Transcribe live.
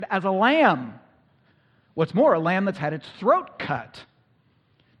as a lamb. What's more, a lamb that's had its throat cut.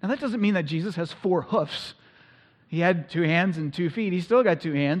 Now that doesn't mean that Jesus has 4 hoofs. He had 2 hands and 2 feet. He's still got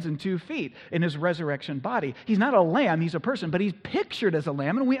 2 hands and 2 feet in his resurrection body. He's not a lamb, he's a person, but he's pictured as a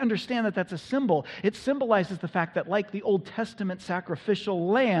lamb, and we understand that that's a symbol. It symbolizes the fact that like the Old Testament sacrificial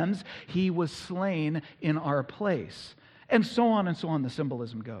lambs, he was slain in our place. And so on the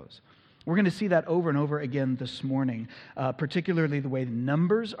symbolism goes. We're going to see that over and over again this morning, particularly the way the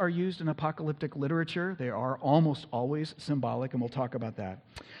numbers are used in apocalyptic literature. They are almost always symbolic, and we'll talk about that.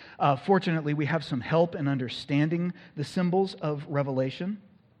 Fortunately, we have some help in understanding the symbols of Revelation,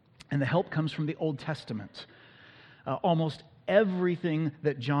 and the help comes from the Old Testament. Almost everything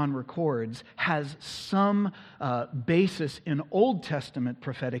that John records has some basis in Old Testament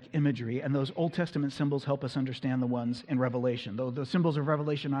prophetic imagery, and those Old Testament symbols help us understand the ones in Revelation. Though the symbols of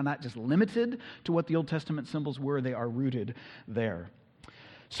Revelation are not just limited to what the Old Testament symbols were, they are rooted there.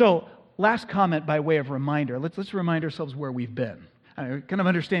 So, last comment by way of reminder. Let's remind ourselves where we've been. Kind of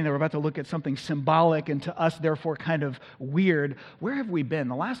understanding that we're about to look at something symbolic and to us, therefore, kind of weird. Where have we been?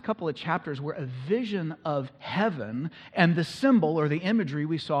 The last couple of chapters were a vision of heaven, and the symbol or the imagery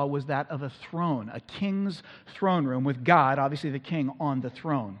we saw was that of a throne, a king's throne room with God, obviously the king, on the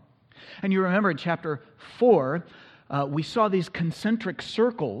throne. And you remember in chapter 4, we saw these concentric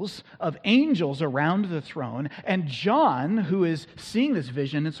circles of angels around the throne, and John, who is seeing this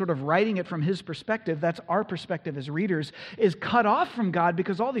vision and sort of writing it from his perspective, that's our perspective as readers, is cut off from God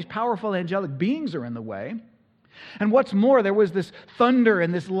because all these powerful angelic beings are in the way. And what's more, there was this thunder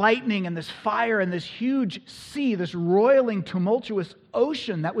and this lightning and this fire and this huge sea, this roiling, tumultuous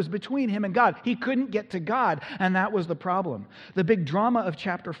ocean that was between him and God. He couldn't get to God, and that was the problem. The big drama of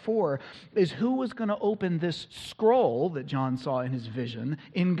chapter 4 is who was going to open this scroll that John saw in his vision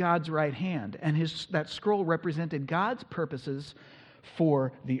in God's right hand. And that scroll represented God's purposes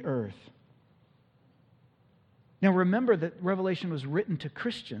for the earth. Now remember that Revelation was written to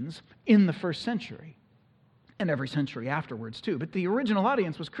Christians in the first century. And every century afterwards too. But the original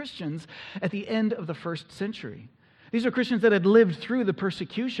audience was Christians at the end of the first century. These are Christians that had lived through the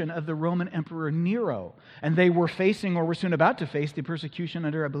persecution of the Roman Emperor Nero. And they were facing, or were soon about to face, the persecution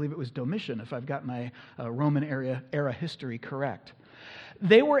under, I believe it was Domitian, if I've got my Roman era history correct.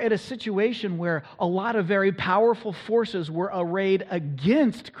 They were at a situation where a lot of very powerful forces were arrayed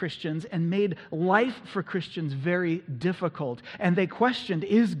against Christians and made life for Christians very difficult. And they questioned,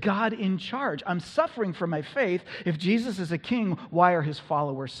 is God in charge? I'm suffering for my faith. If Jesus is a king, why are his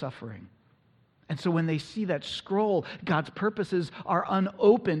followers suffering? And so when they see that scroll, God's purposes are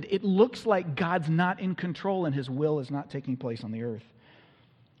unopened. It looks like God's not in control and his will is not taking place on the earth.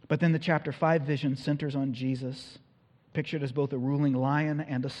 But then the chapter 5 vision centers on Jesus, pictured as both a ruling lion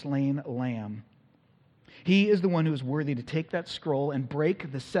and a slain lamb. He is the one who is worthy to take that scroll and break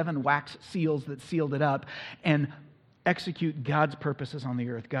the 7 wax seals that sealed it up and execute God's purposes on the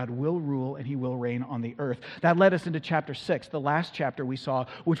earth. God will rule and he will reign on the earth. That led us into chapter 6, the last chapter we saw,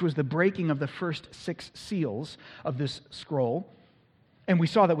 which was the breaking of the first 6 seals of this scroll. And we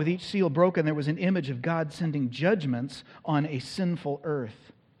saw that with each seal broken, there was an image of God sending judgments on a sinful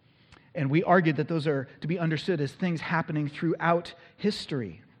earth. And we argued that those are to be understood as things happening throughout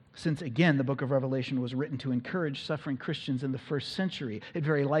history, since, again, the book of Revelation was written to encourage suffering Christians in the first century. It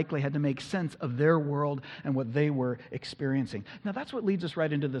very likely had to make sense of their world and what they were experiencing. Now, that's what leads us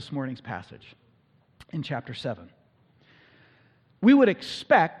right into this morning's passage in chapter 7. We would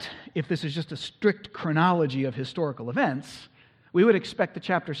expect, if this is just a strict chronology of historical events, we would expect the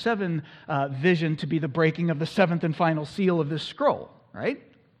chapter 7 vision to be the breaking of the 7th and final seal of this scroll, right?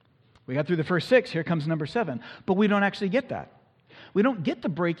 We got through the first 6, here comes number 7. But we don't actually get that. We don't get the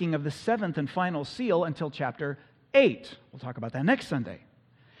breaking of the 7th and final seal until chapter 8. We'll talk about that next Sunday.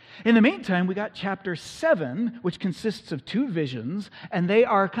 In the meantime, we got chapter 7, which consists of 2 visions, and they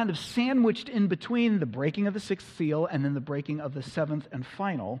are kind of sandwiched in between the breaking of the 6th seal and then the breaking of the 7th and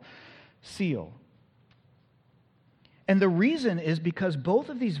final seal. And the reason is because both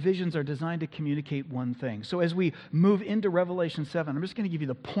of these visions are designed to communicate one thing. So as we move into Revelation 7, I'm just going to give you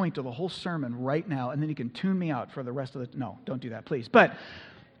the point of the whole sermon right now, and then you can tune me out for the rest of the... No, don't do that, please. But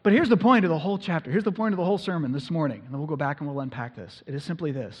here's the point of the whole chapter. Here's the point of the whole sermon this morning. And then we'll go back and we'll unpack this. It is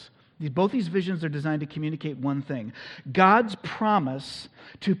simply this. Both these visions are designed to communicate one thing. God's promise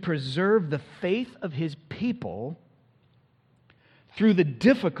to preserve the faith of his people through the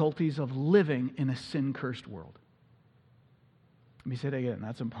difficulties of living in a sin-cursed world. Let me say that again.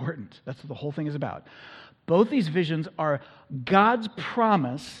 That's important. That's what the whole thing is about. Both these visions are God's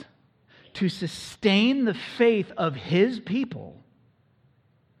promise to sustain the faith of his people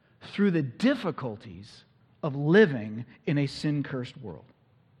through the difficulties of living in a sin-cursed world.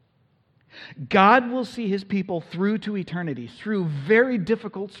 God will see his people through to eternity, through very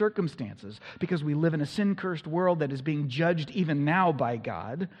difficult circumstances, because we live in a sin-cursed world that is being judged even now by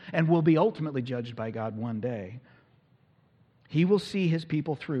God and will be ultimately judged by God one day. He will see his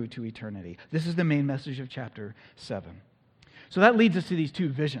people through to eternity. This is the main message of chapter 7. So that leads us to these two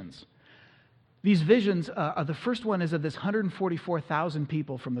visions. These visions, the first one is of this 144,000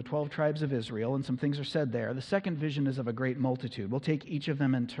 people from the 12 tribes of Israel, and some things are said there. The second vision is of a great multitude. We'll take each of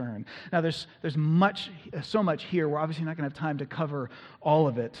them in turn. Now, there's so much here. We're obviously not going to have time to cover all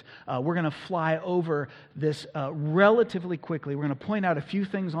of it. We're going to fly over this relatively quickly. We're going to point out a few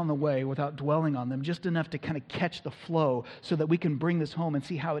things on the way without dwelling on them, just enough to kind of catch the flow so that we can bring this home and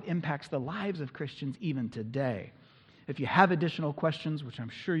see how it impacts the lives of Christians even today. If you have additional questions, which I'm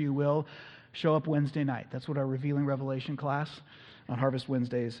sure you will, show up Wednesday night. That's what our Revealing Revelation class on Harvest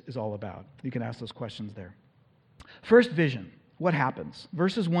Wednesdays is all about. You can ask those questions there. First vision, what happens?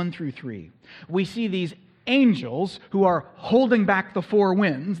 Verses 1 through 3. We see these angels who are holding back the four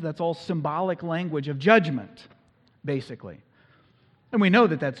winds. That's all symbolic language of judgment, basically. And we know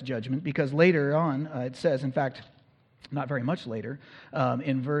that that's judgment because later on it says, in fact, not very much later,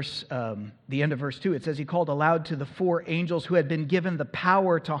 in the end of verse 2, it says, he called aloud to the four angels who had been given the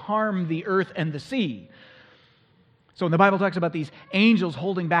power to harm the earth and the sea. So when the Bible talks about these angels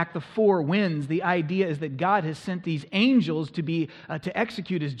holding back the four winds, the idea is that God has sent these angels to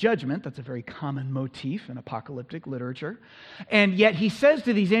execute his judgment. That's a very common motif in apocalyptic literature. And yet he says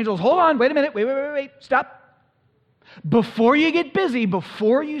to these angels, hold on, wait a minute, wait, stop. Before you get busy,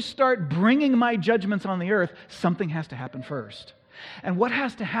 before you start bringing my judgments on the earth, something has to happen first. And what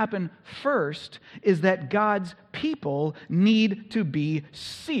has to happen first is that God's people need to be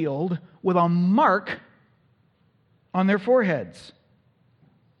sealed with a mark on their foreheads.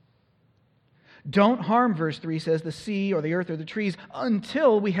 Don't harm, verse 3 says, the sea or the earth or the trees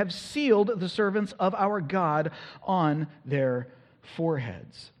until we have sealed the servants of our God on their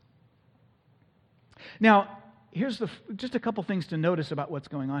foreheads. Now, here's just a couple things to notice about what's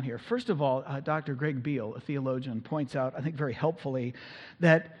going on here. First of all, Dr. Greg Beale, a theologian, points out, I think very helpfully,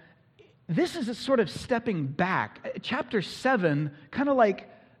 that this is a sort of stepping back. Chapter 7 kind of like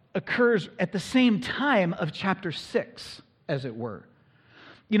occurs at the same time of chapter 6, as it were.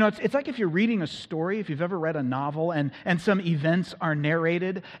 You know, it's like if you're reading a story, if you've ever read a novel, and some events are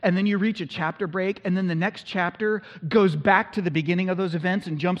narrated, and then you reach a chapter break, and then the next chapter goes back to the beginning of those events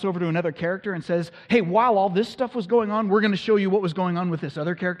and jumps over to another character and says, hey, while all this stuff was going on, we're going to show you what was going on with this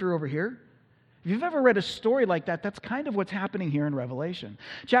other character over here. If you've ever read a story like that, that's kind of what's happening here in Revelation.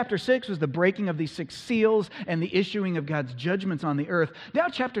 Chapter 6 was the breaking of these 6 seals and the issuing of God's judgments on the earth. Now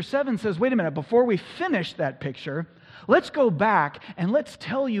chapter 7 says, wait a minute, before we finish that picture, let's go back and let's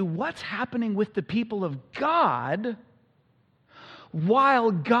tell you what's happening with the people of God while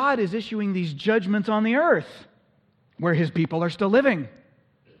God is issuing these judgments on the earth where his people are still living.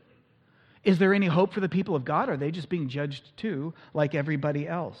 Is there any hope for the people of God? Or are they just being judged too, like everybody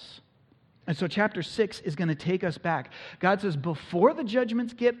else? And so chapter 6 is going to take us back. God says, before the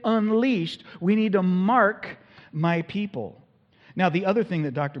judgments get unleashed, we need to mark my people. Now, the other thing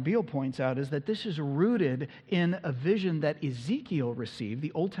that Dr. Beale points out is that this is rooted in a vision that Ezekiel received,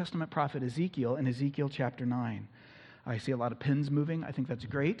 the Old Testament prophet Ezekiel, in Ezekiel chapter 9. I see a lot of pens moving. I think that's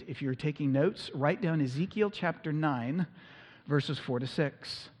great. If you're taking notes, write down Ezekiel chapter 9, verses 4 to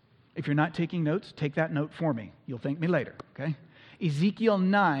 6. If you're not taking notes, take that note for me. You'll thank me later, okay? Ezekiel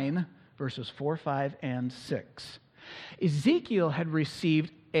 9, verses 4, 5, and 6. Ezekiel had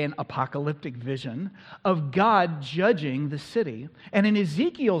received an apocalyptic vision of God judging the city. And in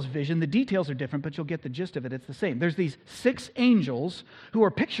Ezekiel's vision, the details are different, but you'll get the gist of it. It's the same. There's these 6 angels who are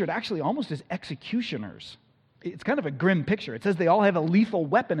pictured actually almost as executioners. It's kind of a grim picture. It says they all have a lethal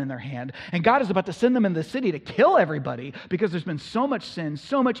weapon in their hand, and God is about to send them in the city to kill everybody because there's been so much sin,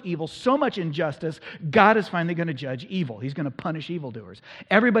 so much evil, so much injustice. God is finally going to judge evil. He's going to punish evildoers.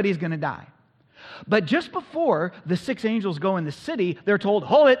 Everybody's going to die. But just before the 6 angels go in the city, they're told,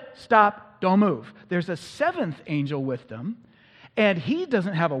 hold it, stop, don't move. There's a 7th angel with them, and he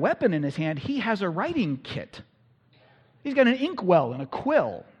doesn't have a weapon in his hand. He has a writing kit. He's got an inkwell and a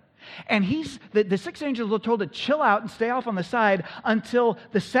quill. And the 6 angels are told to chill out and stay off on the side until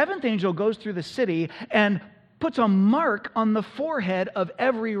the 7th angel goes through the city and puts a mark on the forehead of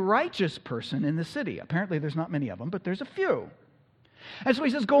every righteous person in the city. Apparently there's not many of them, but there's a few. And so he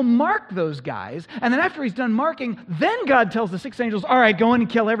says, go mark those guys. And then after he's done marking, then God tells the 6 angels, all right, go in and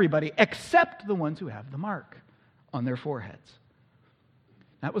kill everybody except the ones who have the mark on their foreheads.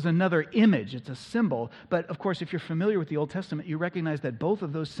 That was another image. It's a symbol. But of course, if you're familiar with the Old Testament, you recognize that both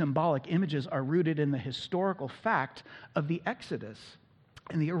of those symbolic images are rooted in the historical fact of the Exodus.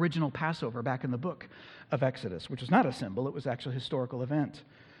 in the original Passover back in the book of Exodus, which was not a symbol, it was actually a historical event,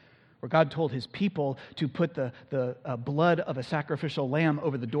 where God told his people to put the blood of a sacrificial lamb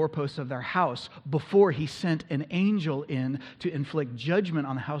over the doorposts of their house before he sent an angel in to inflict judgment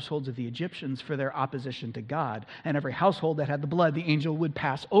on the households of the Egyptians for their opposition to God. And every household that had the blood, the angel would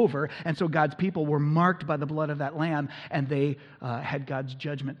pass over. And so God's people were marked by the blood of that lamb, and they had God's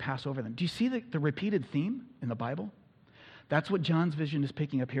judgment pass over them. Do you see the repeated theme in the Bible? That's what John's vision is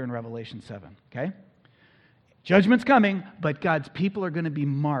picking up here in Revelation 7, okay? Judgment's coming, but God's people are going to be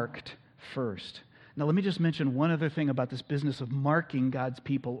marked first. Now, let me just mention one other thing about this business of marking God's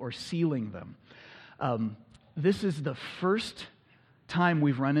people or sealing them. This is the first time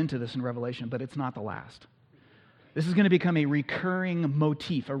we've run into this in Revelation, but it's not the last. This is going to become a recurring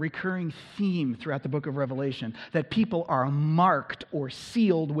motif, a recurring theme throughout the book of Revelation, that people are marked or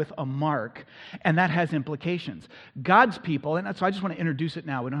sealed with a mark, and that has implications. God's people, and so I just want to introduce it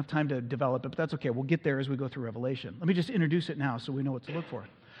now. We don't have time to develop it, but that's okay. We'll get there as we go through Revelation. Let me just introduce it now so we know what to look for.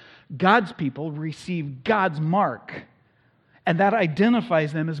 God's people receive God's mark, and that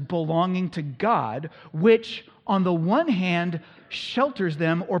identifies them as belonging to God, which on the one hand shelters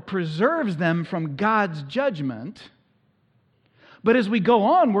them or preserves them from God's judgment. But as we go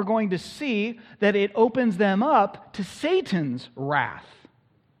on, we're going to see that it opens them up to Satan's wrath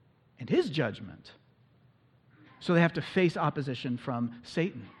and his judgment. So they have to face opposition from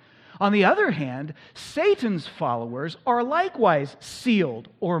Satan. On the other hand, Satan's followers are likewise sealed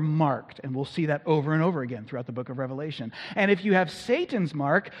or marked, and we'll see that over and over again throughout the book of Revelation. And if you have Satan's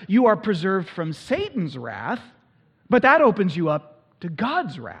mark, you are preserved from Satan's wrath, but that opens you up to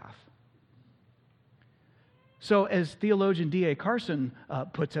God's wrath. So as theologian D.A. Carson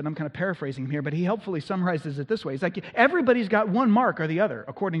puts it, I'm kind of paraphrasing him here, but he helpfully summarizes it this way. It's like everybody's got one mark or the other,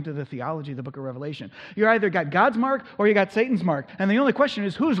 according to the theology of the book of Revelation. You either got God's mark or you got Satan's mark. And the only question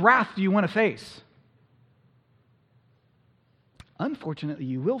is, whose wrath do you want to face? Unfortunately,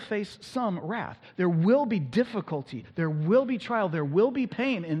 you will face some wrath. There will be difficulty. There will be trial. There will be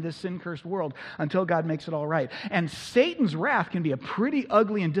pain in this sin-cursed world until God makes it all right. And Satan's wrath can be a pretty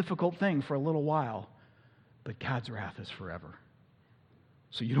ugly and difficult thing for a little while. But God's wrath is forever.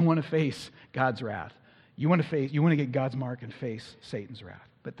 So you don't want to face God's wrath. You want to get God's mark and face Satan's wrath.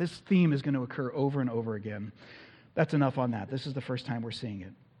 But this theme is going to occur over and over again. That's enough on that. This is the first time we're seeing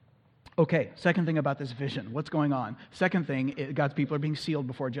it. Okay, second thing about this vision. What's going on? Second thing, God's people are being sealed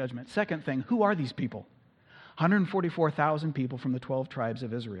before judgment. Second thing, who are these people? 144,000 people from the 12 tribes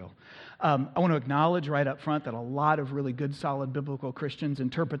of Israel. I want to acknowledge right up front that a lot of really good, solid biblical Christians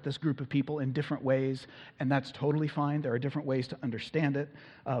interpret this group of people in different ways, and that's totally fine. There are different ways to understand it.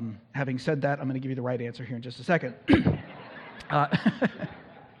 Having said that, I'm going to give you the right answer here in just a second.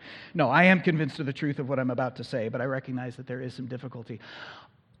 No, I am convinced of the truth of what I'm about to say, but I recognize that there is some difficulty.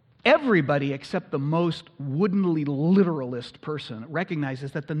 Everybody except the most woodenly literalist person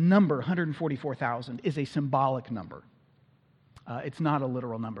recognizes that the number 144,000 is a symbolic number. It's not a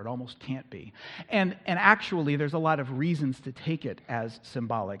literal number. It almost can't be. And actually, there's a lot of reasons to take it as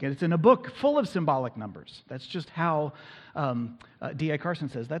symbolic. And it's in a book full of symbolic numbers. That's just how D.A. Carson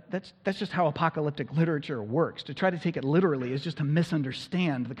says, that's just how apocalyptic literature works. To try to take it literally is just to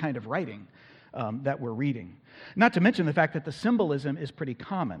misunderstand the kind of writing that we're reading. Not to mention the fact that the symbolism is pretty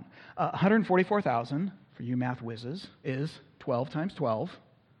common. 144,000, for you math whizzes, is 12 times 12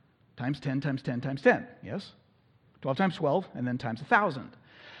 times 10 times 10 times 10. Yes? 12 times 12 and then times 1,000.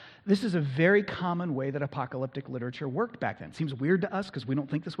 This is a very common way that apocalyptic literature worked back then. It seems weird to us because we don't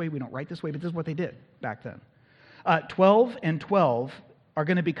think this way, we don't write this way, but this is what they did back then. 12 and 12 are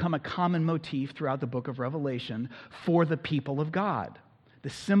going to become a common motif throughout the book of Revelation for the people of God. The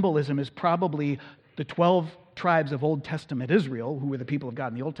symbolism is probably the 12 tribes of Old Testament Israel, who were the people of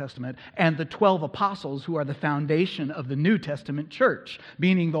God in the Old Testament, and the 12 apostles, who are the foundation of the New Testament church,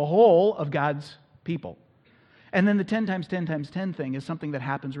 meaning the whole of God's people. And then the 10 times 10 times 10 thing is something that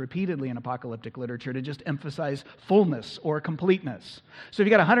happens repeatedly in apocalyptic literature to just emphasize fullness or completeness. So if you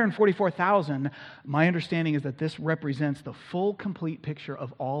got 144,000, my understanding is that this represents the full, complete picture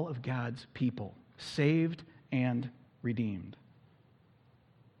of all of God's people, saved and redeemed.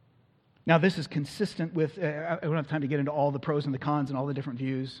 Now, this is consistent with, I don't have time to get into all the pros and the cons and all the different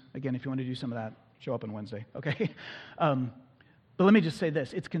views. Again, if you want to do some of that, show up on Wednesday, okay? But let me just say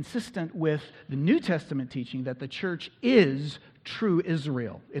this. It's consistent with the New Testament teaching that the church is true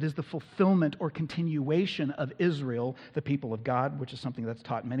Israel. It is the fulfillment or continuation of Israel, the people of God, which is something that's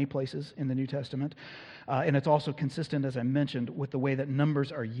taught many places in the New Testament. And it's also consistent, as I mentioned, with the way that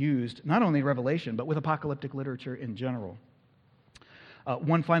numbers are used, not only in Revelation, but with apocalyptic literature in general.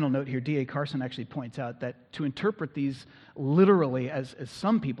 One final note here, D.A. Carson actually points out that to interpret these literally, as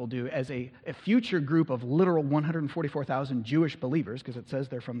some people do, as a future group of literal 144,000 Jewish believers, because it says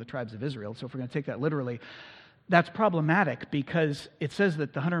they're from the tribes of Israel, so if we're going to take that literally, that's problematic because it says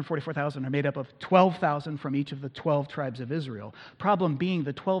that the 144,000 are made up of 12,000 from each of the 12 tribes of Israel. Problem being,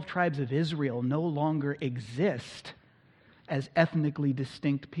 the 12 tribes of Israel no longer exist as ethnically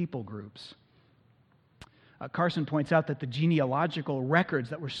distinct people groups. Carson points out that the genealogical records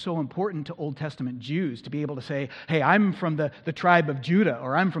that were so important to Old Testament Jews to be able to say, hey, I'm from the tribe of Judah,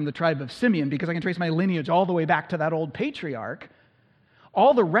 or I'm from the tribe of Simeon because I can trace my lineage all the way back to that old patriarch.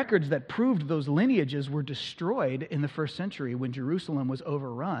 All the records that proved those lineages were destroyed in the first century when Jerusalem was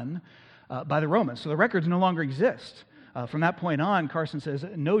overrun by the Romans. So the records no longer exist. From that point on, Carson says,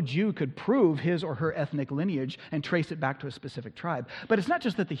 no Jew could prove his or her ethnic lineage and trace it back to a specific tribe. But it's not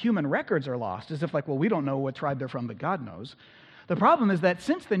just that the human records are lost, as if like, well, we don't know what tribe they're from, but God knows. The problem is that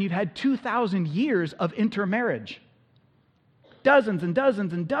since then, you've had 2,000 years of intermarriage. Dozens and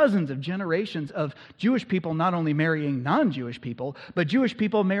dozens and dozens of generations of Jewish people not only marrying non-Jewish people, but Jewish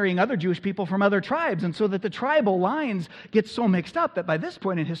people marrying other Jewish people from other tribes. And so that the tribal lines get so mixed up that by this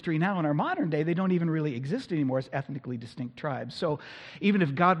point in history, now in our modern day, they don't even really exist anymore as ethnically distinct tribes. So even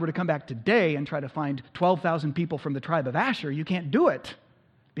if God were to come back today and try to find 12,000 people from the tribe of Asher, you can't do it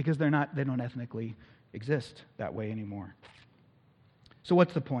because they don't ethnically exist that way anymore. So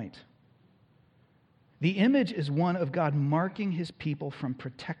what's the point? The image is one of God marking his people from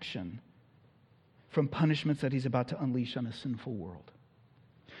protection, from punishments that he's about to unleash on a sinful world.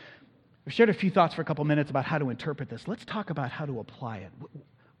 I've shared a few thoughts for a couple minutes about how to interpret this. Let's talk about how to apply it.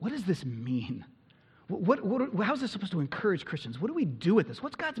 What does this mean? How is this supposed to encourage Christians? What do we do with this?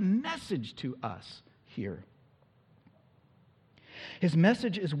 What's God's message to us here? His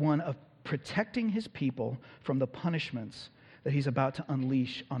message is one of protecting his people from the punishments that he's about to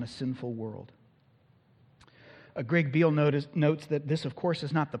unleash on a sinful world. Greg Beale notes that this, of course,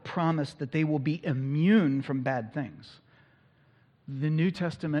 is not the promise that they will be immune from bad things. The New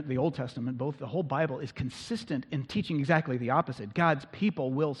Testament, the Old Testament, both the whole Bible is consistent in teaching exactly the opposite. God's people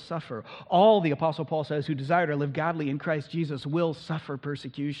will suffer. All the Apostle Paul says who desire to live godly in Christ Jesus will suffer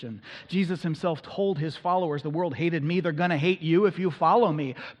persecution. Jesus himself told his followers, the world hated me, they're going to hate you if you follow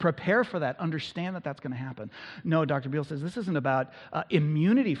me. Prepare for that. Understand that that's going to happen. No, Dr. Beale says this isn't about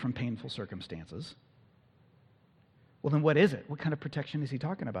immunity from painful circumstances. Well, then what is it? What kind of protection is he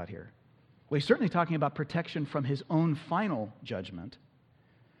talking about here? Well, he's certainly talking about protection from his own final judgment.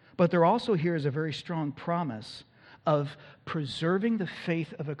 But there also here is a very strong promise of preserving the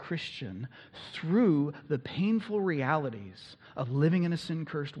faith of a Christian through the painful realities of living in a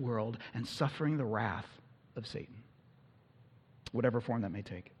sin-cursed world and suffering the wrath of Satan, whatever form that may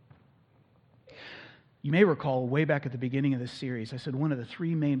take. You may recall way back at the beginning of this series, I said one of the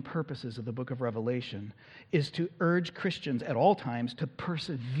three main purposes of the book of Revelation is to urge Christians at all times to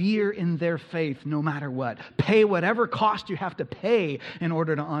persevere in their faith no matter what. Pay whatever cost you have to pay in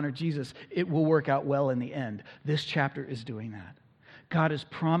order to honor Jesus. It will work out well in the end. This chapter is doing that. God is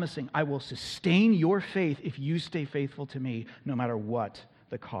promising, I will sustain your faith if you stay faithful to me no matter what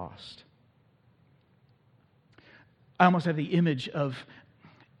the cost. I almost have the image of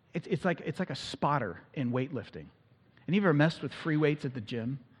It's like a spotter in weightlifting. And you ever messed with free weights at the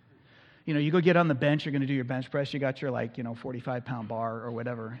gym? You know, you go get on the bench, you're going to do your bench press, you got your 45-pound bar or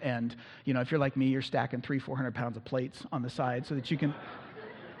whatever. And, if you're like me, you're stacking 400 pounds of plates on the side so that you can...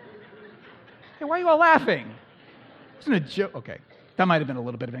 Hey, why are you all laughing? It's not a joke. Okay. That might have been a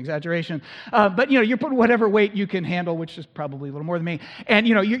little bit of an exaggeration. But, you're putting whatever weight you can handle, which is probably a little more than me. And,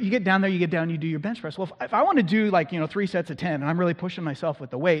 you get down there, you do your bench press. Well, if I want to do 3 sets of 10, and I'm really pushing myself with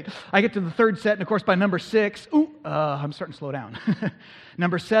the weight, I get to the third set, and of course, by number 6, I'm starting to slow down.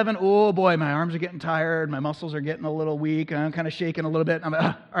 Number 7, oh boy, my arms are getting tired, my muscles are getting a little weak, and I'm kind of shaking a little bit. I'm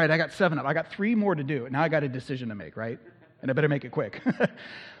all right, I got 7 up. I got 3 more to do. Now I got a decision to make, right? And I better make it quick.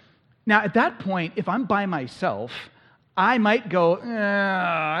 Now, at that point, if I'm by myself, I might go,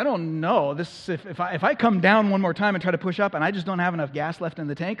 I don't know. If I come down one more time and try to push up and I just don't have enough gas left in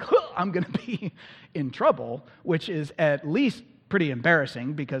the tank, I'm going to be in trouble, which is at least pretty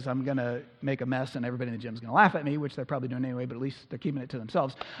embarrassing because I'm going to make a mess and everybody in the gym is going to laugh at me, which they're probably doing anyway, but at least they're keeping it to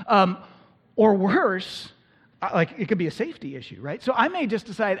themselves. Or worse, it could be a safety issue, right? So I may just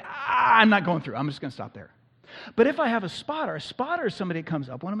decide, I'm not going through. I'm just going to stop there. But if I have a spotter is somebody that comes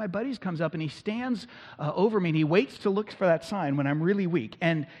up. One of my buddies comes up and he stands over me and he waits to look for that sign when I'm really weak.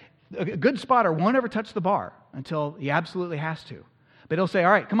 And a good spotter won't ever touch the bar until he absolutely has to. But he'll say,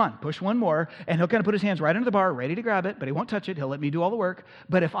 all right, come on, push one more. And he'll kind of put his hands right under the bar, ready to grab it, but he won't touch it. He'll let me do all the work.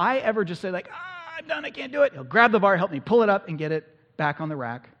 But if I ever just say I'm done, I can't do it, he'll grab the bar, help me pull it up and get it back on the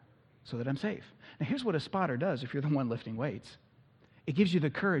rack so that I'm safe. Now, here's what a spotter does if you're the one lifting weights. It gives you the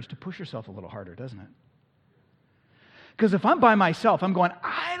courage to push yourself a little harder, doesn't it? Because if I'm by myself, I'm going,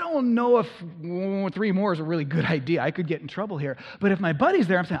 I don't know if 3 more is a really good idea. I could get in trouble here. But if my buddy's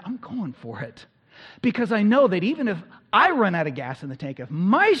there, I'm saying, I'm going for it. Because I know that even if I run out of gas in the tank, if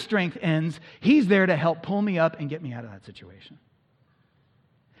my strength ends, he's there to help pull me up and get me out of that situation.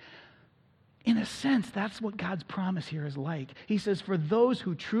 In a sense, that's what God's promise here is like. He says, for those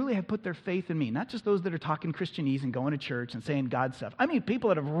who truly have put their faith in me, not just those that are talking Christianese and going to church and saying God stuff. I mean, people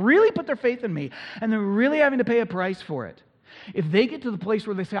that have really put their faith in me, and they're really having to pay a price for it. If they get to the place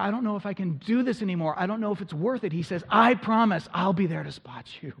where they say, I don't know if I can do this anymore, I don't know if it's worth it, he says, I promise I'll be there to spot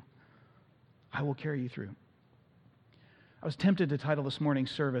you. I will carry you through. I was tempted to title this morning's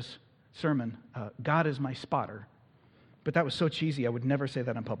sermon, God is my spotter. But that was so cheesy, I would never say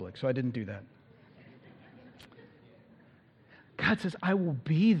that in public, so I didn't do that. God says, I will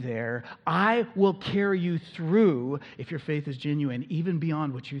be there. I will carry you through if your faith is genuine, even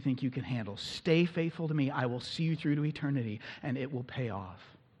beyond what you think you can handle. Stay faithful to me. I will see you through to eternity, and it will pay off.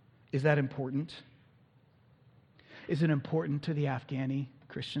 Is that important? Is it important to the Afghani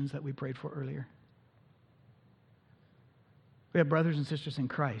Christians that we prayed for earlier? We have brothers and sisters in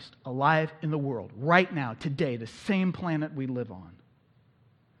Christ alive in the world right now, today, the same planet we live on,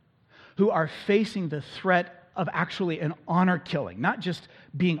 who are facing the threat of actually an honor killing, not just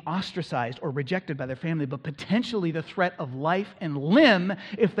being ostracized or rejected by their family, but potentially the threat of life and limb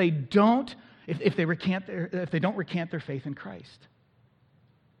if they don't recant their faith in Christ.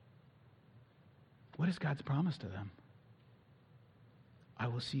 What is God's promise to them? I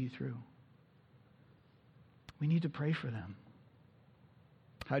will see you through. We need to pray for them.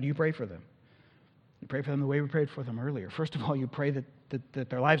 How do you pray for them? You pray for them the way we prayed for them earlier. First of all, you pray that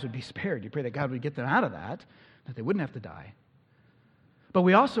their lives would be spared. You pray that God would get them out of that they wouldn't have to die. But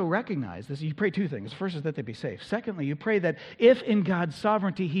we also recognize this. You pray 2 things. First is that they be safe. Secondly, you pray that if in God's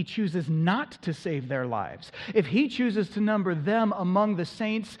sovereignty He chooses not to save their lives, if He chooses to number them among the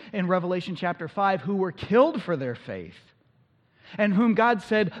saints in Revelation chapter 5 who were killed for their faith, and whom God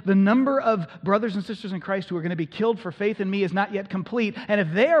said, the number of brothers and sisters in Christ who are going to be killed for faith in me is not yet complete. And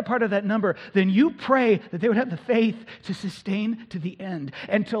if they are part of that number, then you pray that they would have the faith to sustain to the end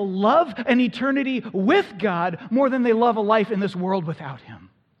and to love an eternity with God more than they love a life in this world without Him.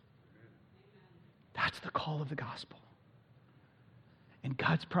 That's the call of the gospel. And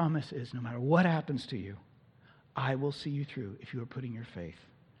God's promise is, no matter what happens to you, I will see you through if you are putting your faith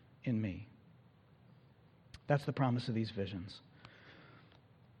in me. That's the promise of these visions.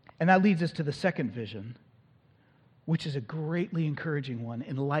 And that leads us to the second vision, which is a greatly encouraging one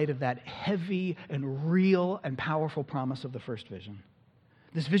in light of that heavy and real and powerful promise of the first vision.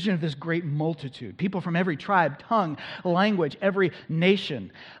 This vision of this great multitude, people from every tribe, tongue, language, every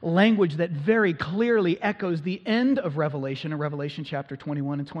nation, language that very clearly echoes the end of Revelation in Revelation chapter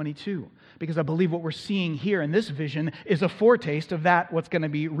 21 and 22. Because I believe what we're seeing here in this vision is a foretaste of that, what's going to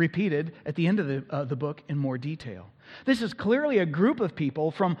be repeated at the end of the book in more detail. This is clearly a group of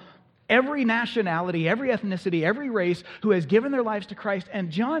people from every nationality, every ethnicity, every race who has given their lives to Christ. And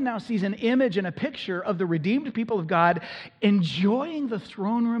John now sees an image and a picture of the redeemed people of God enjoying the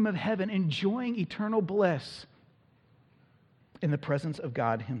throne room of heaven, enjoying eternal bliss in the presence of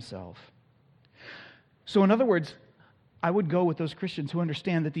God Himself. So in other words, I would go with those Christians who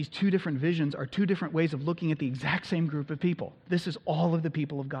understand that these 2 different visions are 2 different ways of looking at the exact same group of people. This is all of the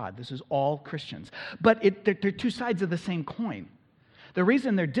people of God. This is all Christians. But they're 2 sides of the same coin. The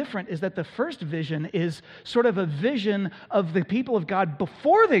reason they're different is that the first vision is sort of a vision of the people of God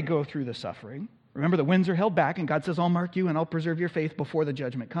before they go through the suffering. Remember, the winds are held back, and God says, I'll mark you and I'll preserve your faith before the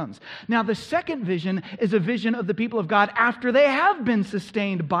judgment comes. Now, the second vision is a vision of the people of God after they have been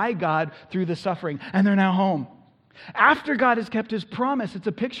sustained by God through the suffering, and they're now home. After God has kept His promise, it's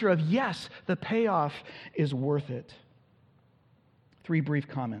a picture of, yes, the payoff is worth it. 3 brief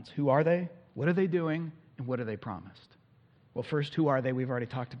comments. Who are they? What are they doing? And what are they promised? Well, first, who are they? We've already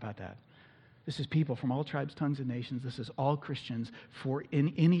talked about that. This is people from all tribes, tongues, and nations. This is all Christians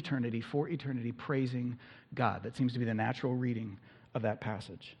in eternity, praising God. That seems to be the natural reading of that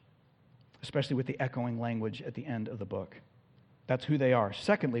passage, especially with the echoing language at the end of the book. That's who they are.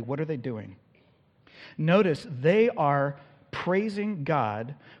 Secondly, what are they doing? Notice they are praising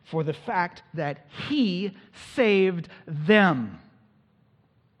God for the fact that He saved them.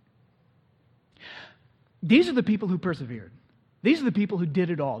 These are the people who persevered. These are the people who did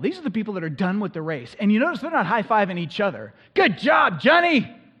it all. These are the people that are done with the race. And you notice they're not high-fiving each other. Good job,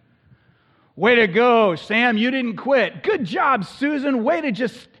 Johnny. Way to go, Sam. You didn't quit. Good job, Susan. Way to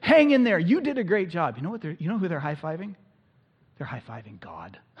just hang in there. You did a great job. You know who they're high-fiving? They're high-fiving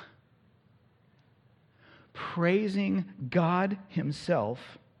God. Praising God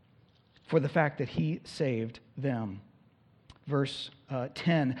himself for the fact that he saved them. Verse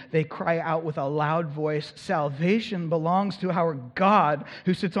 10, they cry out with a loud voice, salvation belongs to our God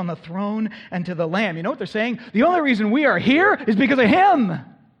who sits on the throne and to the Lamb. You know what they're saying? The only reason we are here is because of him.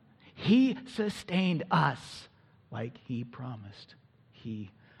 He sustained us like he promised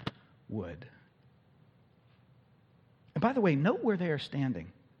he would. And by the way, note where they are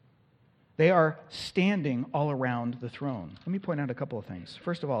standing. They are standing all around the throne. Let me point out a couple of things.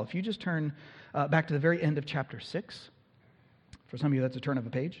 First of all, if you just turn back to the very end of chapter 6, for some of you that's a turn of a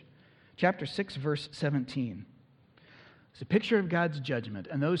page. Chapter 6, verse 17. It's a picture of God's judgment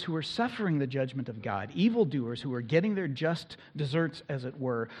and those who are suffering the judgment of God, evildoers who are getting their just deserts, as it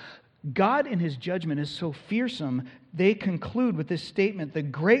were. God in his judgment is so fearsome, they conclude with this statement, the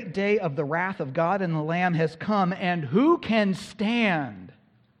great day of the wrath of God and the Lamb has come, and who can stand?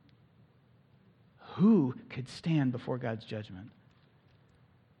 Who could stand before God's judgment?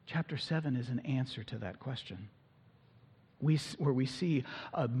 Chapter 7 is an answer to that question. Where we see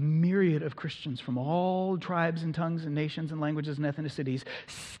a myriad of Christians from all tribes and tongues and nations and languages and ethnicities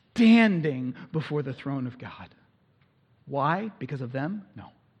standing before the throne of God. Why? Because of them? No.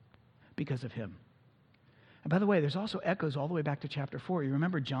 Because of him. And by the way, there's also echoes all the way back to chapter 4. You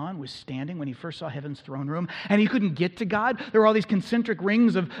remember John was standing when he first saw heaven's throne room, and he couldn't get to God. There were all these concentric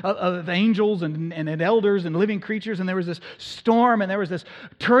rings of angels and elders and living creatures, and there was this storm, and there was this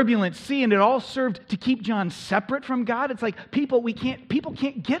turbulent sea, and it all served to keep John separate from God. It's like people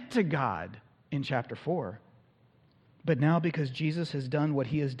can't get to God in chapter 4. But now, because Jesus has done what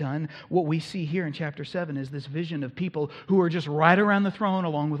he has done, what we see here in chapter 7 is this vision of people who are just right around the throne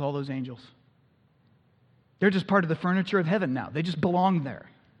along with all those angels. They're just part of the furniture of heaven now. They just belong there.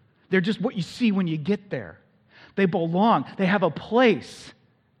 They're just what you see when you get there. They belong. They have a place.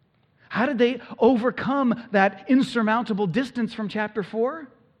 How did they overcome that insurmountable distance from chapter 4?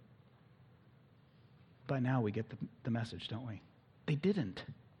 By now we get the message, don't we? They didn't.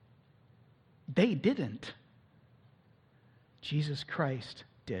 They didn't. Jesus Christ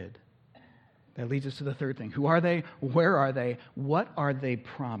did. That leads us to the third thing. Who are they? Where are they? What are they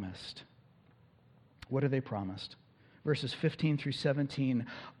promised? What are they promised? Verses 15 through 17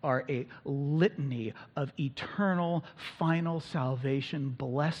 are a litany of eternal, final salvation,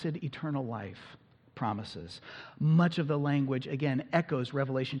 blessed eternal life promises. Much of the language, again, echoes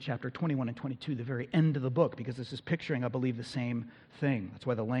Revelation chapter 21 and 22, the very end of the book, because this is picturing, I believe, the same thing. That's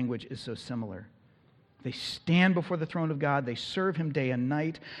why the language is so similar. They stand before the throne of God. They serve him day and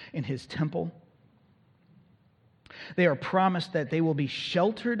night in his temple. They are promised that they will be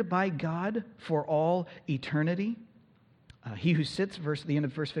sheltered by God for all eternity. He who sits, the end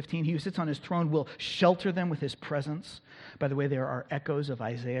of verse 15, he who sits on his throne will shelter them with his presence. By the way, there are echoes of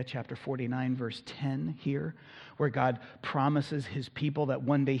Isaiah chapter 49, verse 10 here, where God promises his people that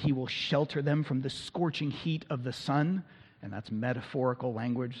one day he will shelter them from the scorching heat of the sun. And that's metaphorical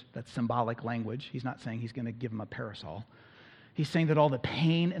language, that's symbolic language. He's not saying he's going to give them a parasol. He's saying that all the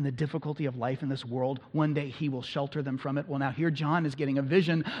pain and the difficulty of life in this world, one day he will shelter them from it. Well, now here John is getting a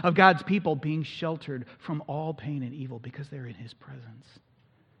vision of God's people being sheltered from all pain and evil because they're in his presence.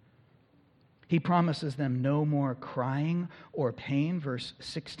 He promises them no more crying or pain, verse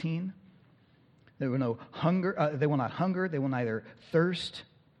 16. They will not hunger, they will neither thirst,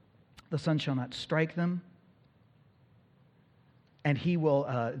 the sun shall not strike them. And he will,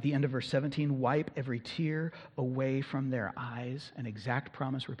 the end of verse 17, wipe every tear away from their eyes. An exact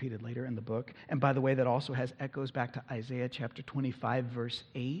promise repeated later in the book. And by the way, that also has echoes back to Isaiah chapter 25, verse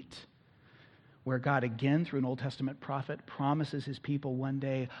 8, where God again, through an Old Testament prophet, promises his people one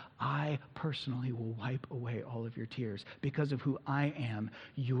day, I personally will wipe away all of your tears. Because of who I am,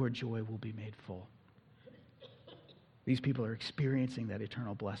 your joy will be made full. These people are experiencing that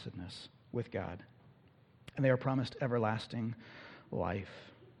eternal blessedness with God. And they are promised everlasting life.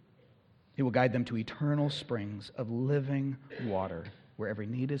 He will guide them to eternal springs of living water where every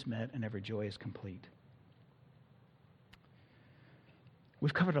need is met and every joy is complete.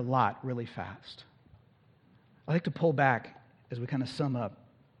 We've covered a lot really fast. I'd like to pull back as we kind of sum up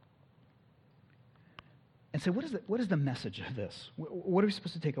and say, what is the message of this? What are we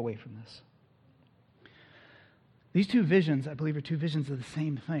supposed to take away from this? These two visions, I believe, are two visions of the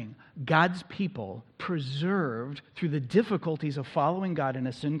same thing. God's people preserved through the difficulties of following God in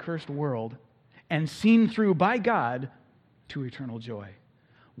a sin-cursed world and seen through by God to eternal joy.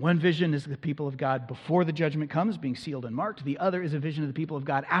 One vision is the people of God before the judgment comes, being sealed and marked. The other is a vision of the people of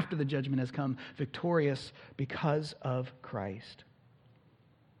God after the judgment has come, victorious because of Christ.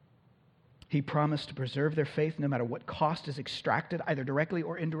 He promised to preserve their faith no matter what cost is extracted, either directly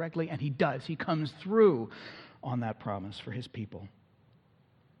or indirectly, and he does. He comes through on that promise for his people.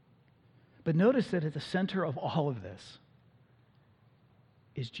 But notice that at the center of all of this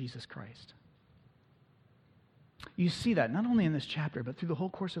is Jesus Christ. You see that not only in this chapter, but through the whole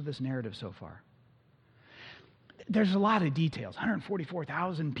course of this narrative so far. There's a lot of details,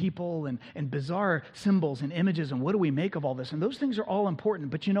 144,000 people and bizarre symbols and images, and what do we make of all this? And those things are all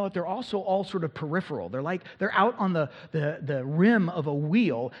important, but you know what? They're also all sort of peripheral. They're out on the rim of a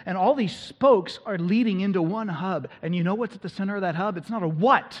wheel, and all these spokes are leading into one hub. And you know what's at the center of that hub? It's not a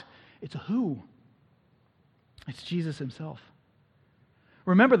what, it's a who. It's Jesus himself.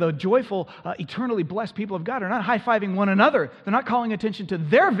 Remember, the joyful, eternally blessed people of God are not high-fiving one another. They're not calling attention to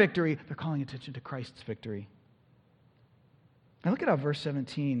their victory. They're calling attention to Christ's victory. Now look at how verse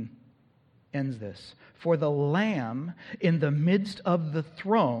 17 ends this. For the Lamb in the midst of the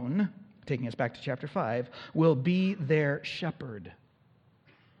throne, taking us back to chapter 5, will be their shepherd.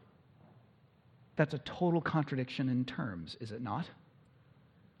 That's a total contradiction in terms, is it not?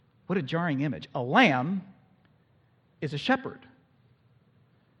 What a jarring image. A lamb is a shepherd.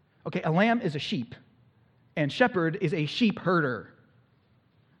 Okay, a lamb is a sheep, and shepherd is a sheep herder.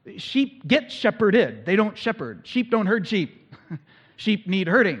 Sheep get shepherded. They don't shepherd. Sheep don't herd sheep. Sheep need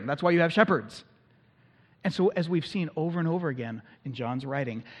herding. That's why you have shepherds. And so, as we've seen over and over again in John's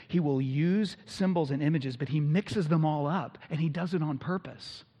writing, he will use symbols and images, but he mixes them all up, and he does it on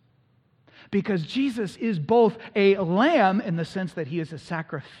purpose. Because Jesus is both a lamb in the sense that he is a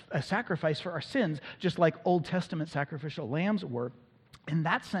sacrifice for our sins, just like Old Testament sacrificial lambs were. In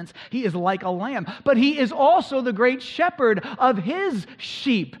that sense, he is like a lamb, but he is also the great shepherd of his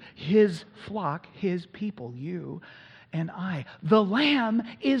sheep, his flock, his people, you and I. The lamb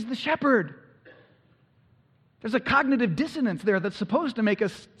is the shepherd. There's a cognitive dissonance there that's supposed to make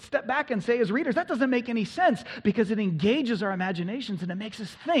us step back and say as readers, that doesn't make any sense because it engages our imaginations and it makes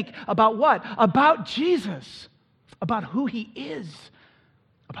us think about what? About Jesus, about who he is,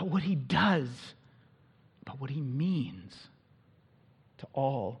 about what he does, about what he means to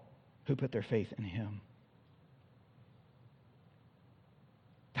all who put their faith in him.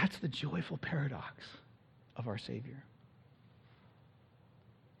 That's the joyful paradox of our Savior.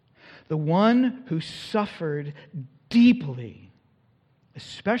 The one who suffered deeply,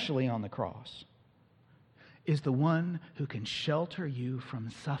 especially on the cross, is the one who can shelter you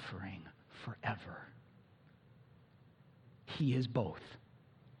from suffering forever. He is both.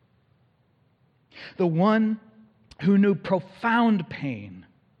 The one who knew profound pain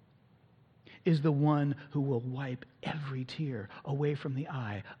is the one who will wipe every tear away from the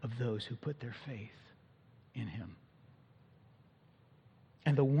eye of those who put their faith in him.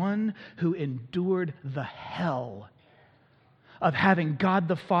 And the one who endured the hell of having God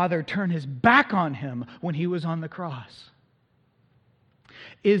the Father turn his back on him when he was on the cross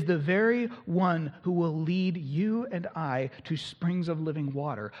is the very one who will lead you and I to springs of living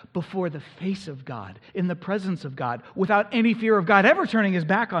water before the face of God, in the presence of God, without any fear of God ever turning his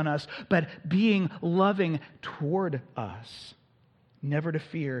back on us, but being loving toward us, never to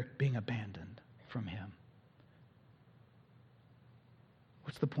fear being abandoned from him.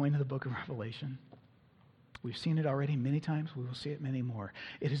 What's the point of the book of Revelation? We've seen it already many times. We will see it many more.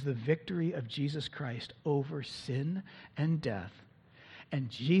 It is the victory of Jesus Christ over sin and death, and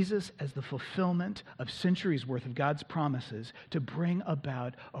Jesus as the fulfillment of centuries worth of God's promises to bring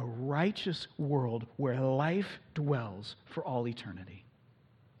about a righteous world where life dwells for all eternity.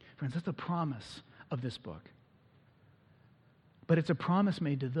 Friends, that's the promise of this book. But it's a promise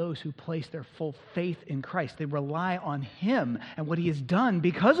made to those who place their full faith in Christ. They rely on him and what he has done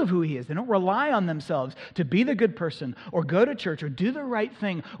because of who he is. They don't rely on themselves to be the good person or go to church or do the right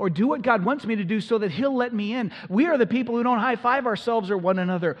thing or do what God wants me to do so that he'll let me in. We are the people who don't high-five ourselves or one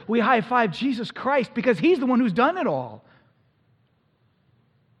another. We high-five Jesus Christ because he's the one who's done it all.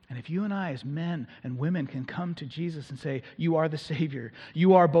 And if you and I as men and women can come to Jesus and say, you are the Savior.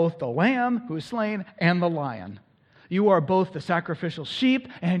 You are both the Lamb who is slain and the Lion. You are both the sacrificial sheep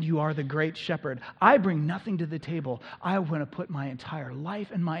and you are the great shepherd. I bring nothing to the table. I want to put my entire life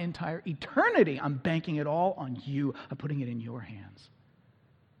and my entire eternity, I'm banking it all on you. I'm putting it in your hands.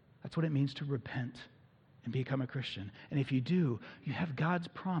 That's what it means to repent and become a Christian. And if you do, you have God's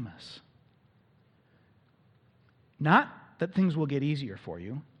promise. Not that things will get easier for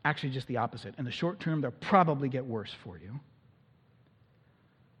you. Actually, just the opposite. In the short term, they'll probably get worse for you.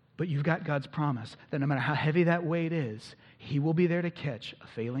 But you've got God's promise that no matter how heavy that weight is, he will be there to catch a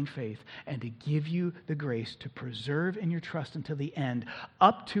failing faith and to give you the grace to preserve in your trust until the end,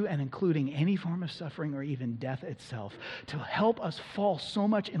 up to and including any form of suffering or even death itself, to help us fall so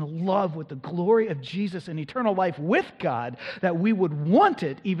much in love with the glory of Jesus and eternal life with God that we would want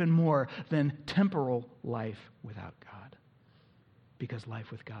it even more than temporal life without God. Because life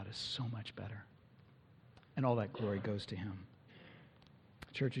with God is so much better. And all that glory goes to him.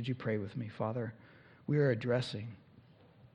 Church, would you pray with me? Father, we are addressing